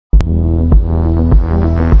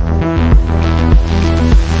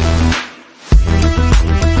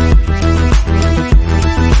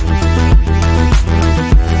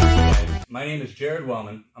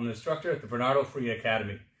Wellman. I'm an instructor at the Bernardo Free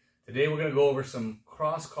Academy. Today we're going to go over some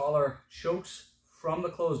cross-collar chokes from the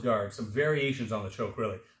closed guard, some variations on the choke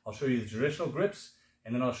really. I'll show you the traditional grips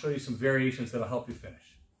and then I'll show you some variations that'll help you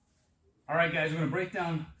finish. Alright guys, we're going to break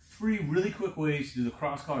down 3 really quick ways to do the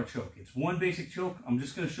cross-collar choke. It's one basic choke. I'm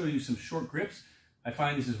just going to show you some short grips. I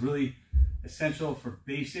find this is really essential for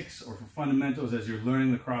basics or for fundamentals as you're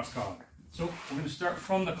learning the cross-collar. So we're going to start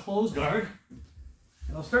from the closed guard.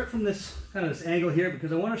 And I'll start from this angle here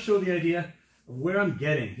because I want to show the idea of where I'm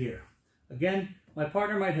getting here. Again, my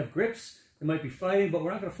partner might have grips, they might be fighting, but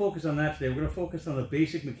we're not going to focus on that today. We're going to focus on the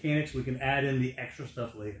basic mechanics. We can add in the extra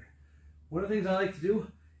stuff later. One of the things I like to do,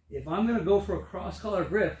 if I'm going to go for a cross-collar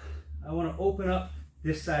grip, I want to open up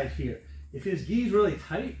this side here. If his gi is really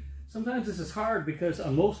tight, sometimes this is hard because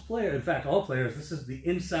on most players, in fact all players, this is the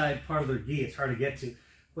inside part of their gi. It's hard to get to.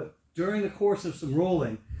 But during the course of some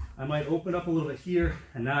rolling, I might open up a little bit here,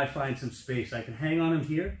 and now I find some space. I can hang on him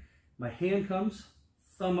here. My hand comes,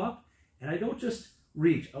 thumb up, and I don't just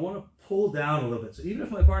reach. I want to pull down a little bit. So even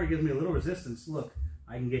if my partner gives me a little resistance, look,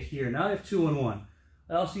 I can get here. Now I have 2-on-1.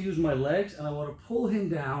 I also use my legs, and I want to pull him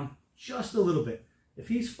down just a little bit. If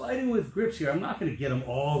he's fighting with grips here, I'm not going to get him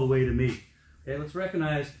all the way to me. Okay, let's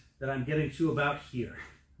recognize that I'm getting to about here.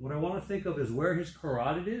 What I want to think of is where his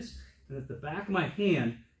carotid is, and that the back of my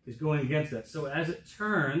hand is going against that. So as it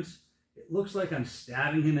turns, it looks like I'm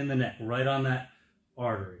stabbing him in the neck, right on that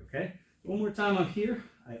artery, okay? One more time, I'm here.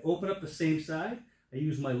 I open up the same side. I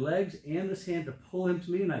use my legs and this hand to pull him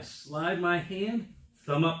to me, and I slide my hand,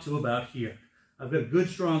 thumb up to about here. I've got a good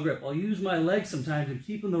strong grip. I'll use my legs sometimes and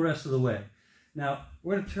keep him the rest of the way. Now,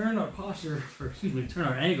 we're going to turn our posture, or excuse me, turn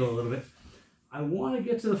our angle a little bit. I want to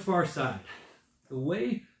get to the far side. The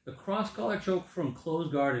way the cross-collar choke from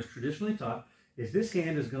closed guard is traditionally taught is this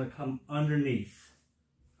hand is going to come underneath.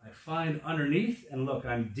 I find underneath, and look,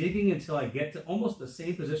 I'm digging until I get to almost the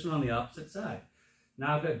same position on the opposite side.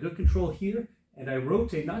 Now I've got good control here, and I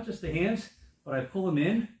rotate not just the hands, but I pull them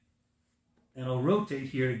in, and I'll rotate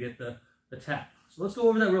here to get the tap. So let's go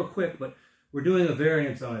over that real quick, but we're doing a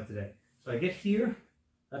variance on it today. So I get here,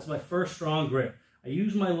 that's my first strong grip. I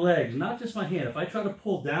use my legs, not just my hand. If I try to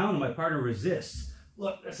pull down and my partner resists,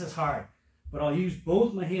 look, this is hard. But I'll use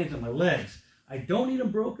both my hands and my legs. I don't need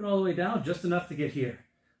them broken all the way down, just enough to get here.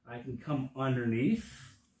 I can come underneath.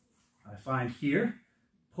 I find here,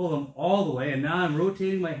 pull them all the way, and now I'm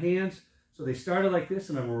rotating my hands so they started like this,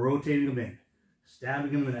 and I'm rotating them in,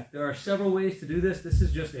 stabbing them in the neck. There are several ways to do this. This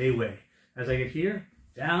is just a way. As I get here,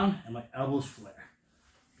 down, and my elbows flare.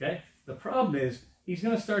 Okay? The problem is, he's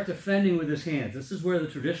going to start defending with his hands. This is where the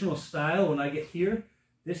traditional style, when I get here,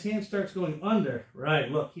 this hand starts going under. Right,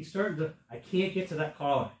 look, he's starting to, I can't get to that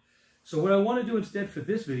collar. So what I want to do instead for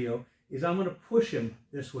this video is I'm going to push him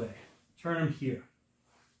this way, turn him here.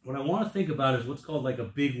 What I want to think about is what's called like a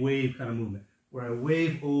big wave kind of movement, where I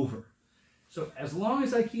wave over. So as long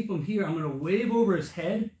as I keep him here, I'm going to wave over his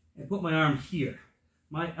head and put my arm here.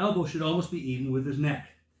 My elbow should almost be even with his neck.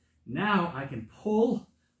 Now I can pull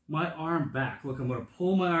my arm back. Look, I'm going to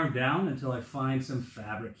pull my arm down until I find some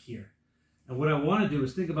fabric here. And what I want to do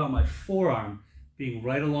is think about my forearm being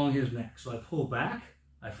right along his neck. So I pull back,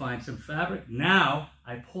 I find some fabric. Now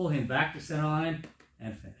I pull him back to center line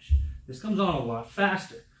and finish. This comes on a lot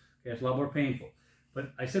faster. Okay, it's a lot more painful.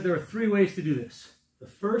 But I said there are 3 ways to do this. The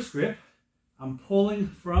first grip, I'm pulling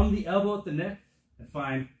from the elbow at the neck and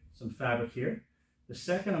find some fabric here. The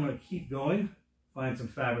second, I'm going to keep going, find some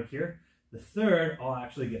fabric here. The third, I'll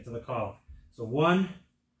actually get to the collar. So 1,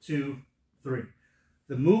 2, 3.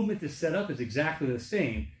 The movement to set up is exactly the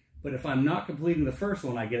same, but if I'm not completing the first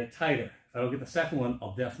one, I get it tighter. If I don't get the second one,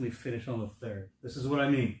 I'll definitely finish on the third. This is what I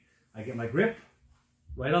mean. I get my grip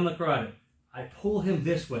right on the carotid. I pull him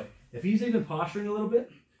this way. If he's even posturing a little bit,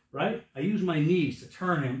 right, I use my knees to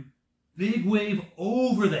turn him. Big wave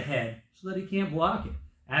over the head so that he can't block it.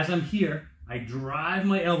 As I'm here, I drive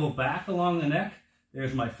my elbow back along the neck.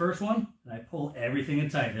 There's my first one, and I pull everything in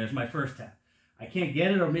tight. There's my first tap. I can't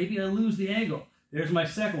get it, or maybe I lose the angle. There's my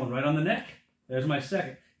second one, right on the neck. There's my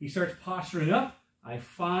second. He starts posturing up. I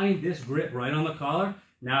find this grip right on the collar.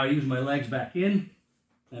 Now I use my legs back in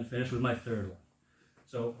and finish with my third one.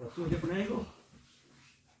 So let's do a different angle.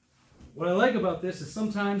 What I like about this is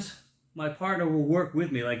sometimes my partner will work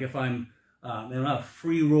with me, like if I'm in a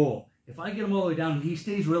free roll. If I get him all the way down and he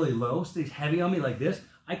stays really low, stays heavy on me like this,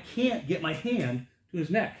 I can't get my hand to his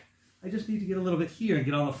neck. I just need to get a little bit here and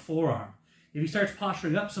get on the forearm. If he starts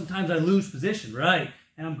posturing up, sometimes I lose position, right?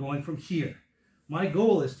 And I'm going from here. My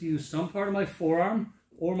goal is to use some part of my forearm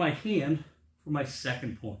or my hand for my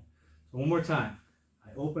second point. So one more time. I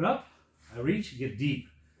open up, I reach, get deep.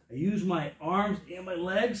 I use my arms and my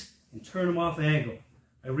legs and turn him off angle.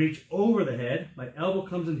 I reach over the head, my elbow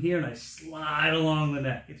comes in here, and I slide along the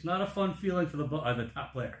neck. It's not a fun feeling for the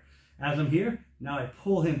top player. As I'm here, now I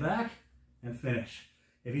pull him back and finish.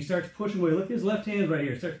 If he starts pushing away, look at his left hand right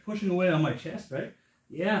here, starts pushing away on my chest, right?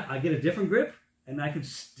 Yeah, I get a different grip, and I can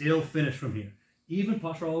still finish from here. Even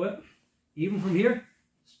posture all the way up, even from here,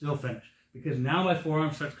 still finish. Because now my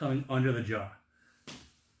forearm starts coming under the jaw.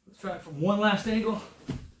 Let's try it from one last angle,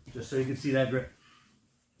 just so you can see that grip.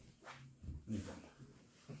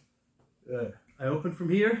 Good. I open from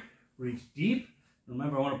here, reach deep.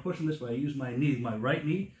 Remember, I want to push him this way. I use my knee, my right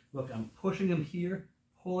knee. Look, I'm pushing him here,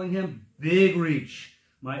 pulling him, big reach.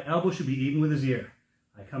 My elbow should be even with his ear.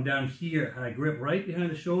 I come down here, and I grip right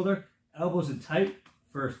behind the shoulder, elbows in tight,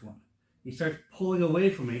 first one. He starts pulling away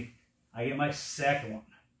from me, I get my second one.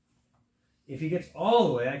 If he gets all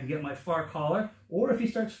the way, I can get my far collar, or if he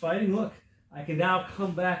starts fighting, look, I can now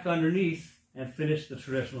come back underneath and finish the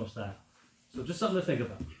traditional style. So just something to think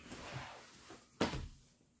about.